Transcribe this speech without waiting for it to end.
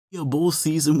A Bulls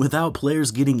season without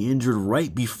players getting injured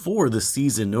right before the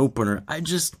season opener. I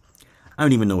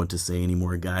don't even know what to say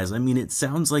anymore, guys. I mean, it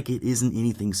sounds like it isn't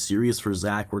anything serious for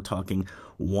Zach. We're talking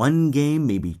one game,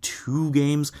 maybe 2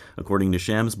 games, according to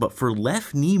Shams. But for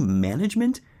left knee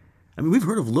management, I mean, we've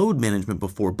heard of load management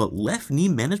before, but left knee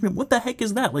management, what the heck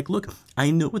is that? Like, look,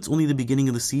 I know it's only the beginning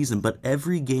of the season, but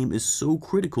every game is so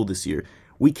critical this year.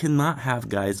 We cannot have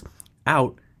guys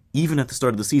out, even at the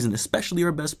start of the season, especially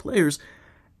our best players,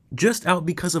 just out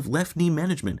because of left knee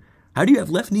management. How do you have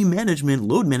left knee management,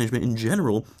 load management in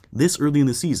general, this early in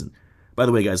the season? By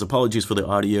the way, guys, apologies for the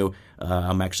audio.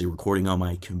 I'm actually recording on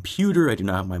my computer. I do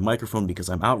not have my microphone because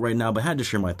I'm out right now, but I had to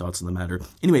share my thoughts on the matter.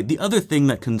 Anyway, the other thing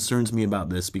that concerns me about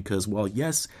this, because, well,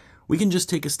 yes, we can just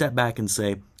take a step back and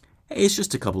say, hey, it's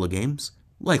just a couple of games.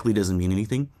 Likely doesn't mean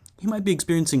anything. He might be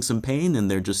experiencing some pain,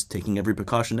 and they're just taking every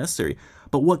precaution necessary.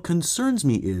 But what concerns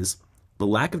me is the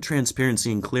lack of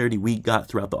transparency and clarity we got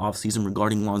throughout the offseason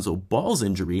regarding Lonzo Ball's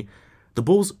injury. The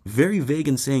Bulls very vague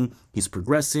in saying he's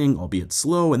progressing, albeit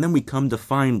slow, and then we come to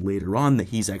find later on that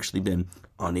he's actually been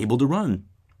unable to run,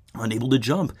 unable to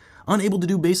jump, unable to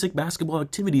do basic basketball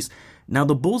activities. Now,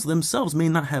 the Bulls themselves may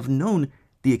not have known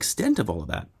the extent of all of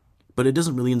that, but it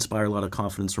doesn't really inspire a lot of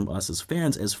confidence from us as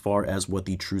fans as far as what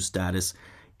the true status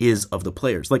is of the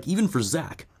players. Like, even for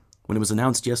Zach, when it was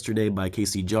announced yesterday by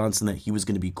Casey Johnson that he was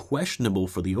going to be questionable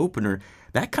for the opener,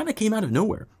 that kind of came out of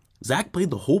nowhere. Zach played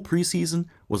the whole preseason,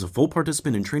 was a full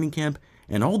participant in training camp,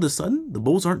 and all of a sudden, the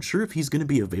Bulls aren't sure if he's going to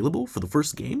be available for the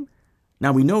first game.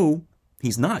 Now, we know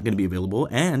he's not going to be available,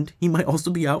 and he might also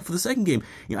be out for the second game.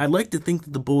 I'd like to think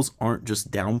that the Bulls aren't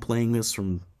just downplaying this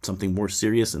from something more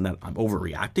serious and that I'm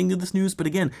overreacting to this news, but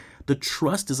again, the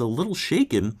trust is a little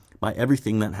shaken by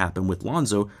everything that happened with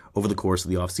Lonzo over the course of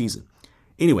the offseason.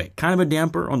 Anyway, kind of a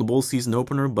damper on the Bulls season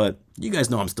opener, but you guys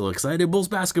know I'm still excited. Bulls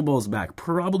basketball is back.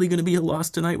 Probably going to be a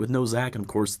loss tonight with no Zach and, of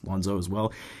course, Lonzo as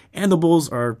well. And the Bulls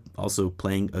are also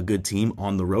playing a good team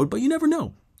on the road, but you never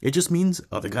know. It just means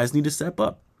other guys need to step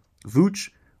up. Vooch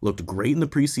looked great in the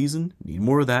preseason. Need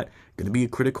more of that. Going to be a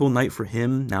critical night for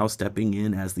him, now stepping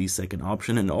in as the second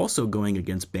option and also going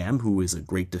against Bam, who is a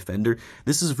great defender.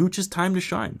 This is Vooch's time to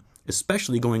shine,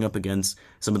 especially going up against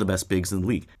some of the best bigs in the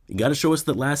league. You got to show us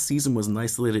that last season was an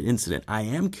isolated incident. I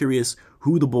am curious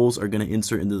who the Bulls are going to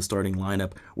insert into the starting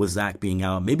lineup with Zach being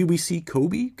out. Maybe we see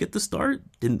Coby get the start.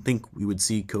 Didn't think we would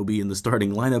see Coby in the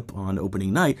starting lineup on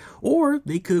opening night. Or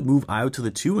they could move Ayo to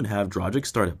the 2 and have Dragic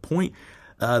start at point.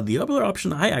 The other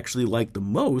option I actually like the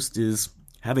most is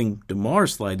having DeMar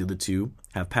slide to the 2,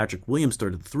 have Patrick Williams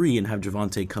start at 3, and have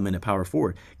Javonte come in at power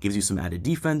forward. Gives you some added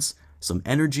defense, some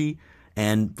energy,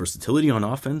 and versatility on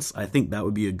offense. I think that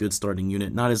would be a good starting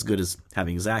unit. Not as good as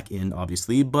having Zach in,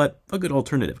 obviously, but a good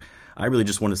alternative. I really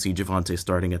just want to see Javonte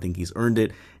starting. I think he's earned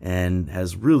it and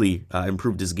has really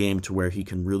improved his game to where he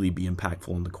can really be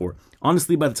impactful on the court.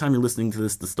 Honestly, by the time you're listening to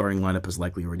this, the starting lineup has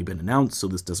likely already been announced, so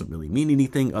this doesn't really mean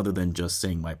anything other than just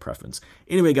saying my preference.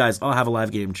 Anyway, guys, I'll have a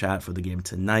live game chat for the game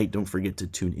tonight. Don't forget to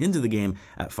tune into the game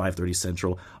at 5:30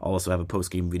 Central. I'll also have a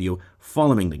post-game video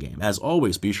following the game. As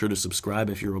always, be sure to subscribe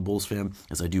if you're a Bulls fan,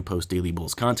 as I do post daily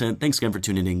Bulls content. Thanks again for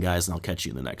tuning in, guys, and I'll catch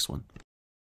you in the next one.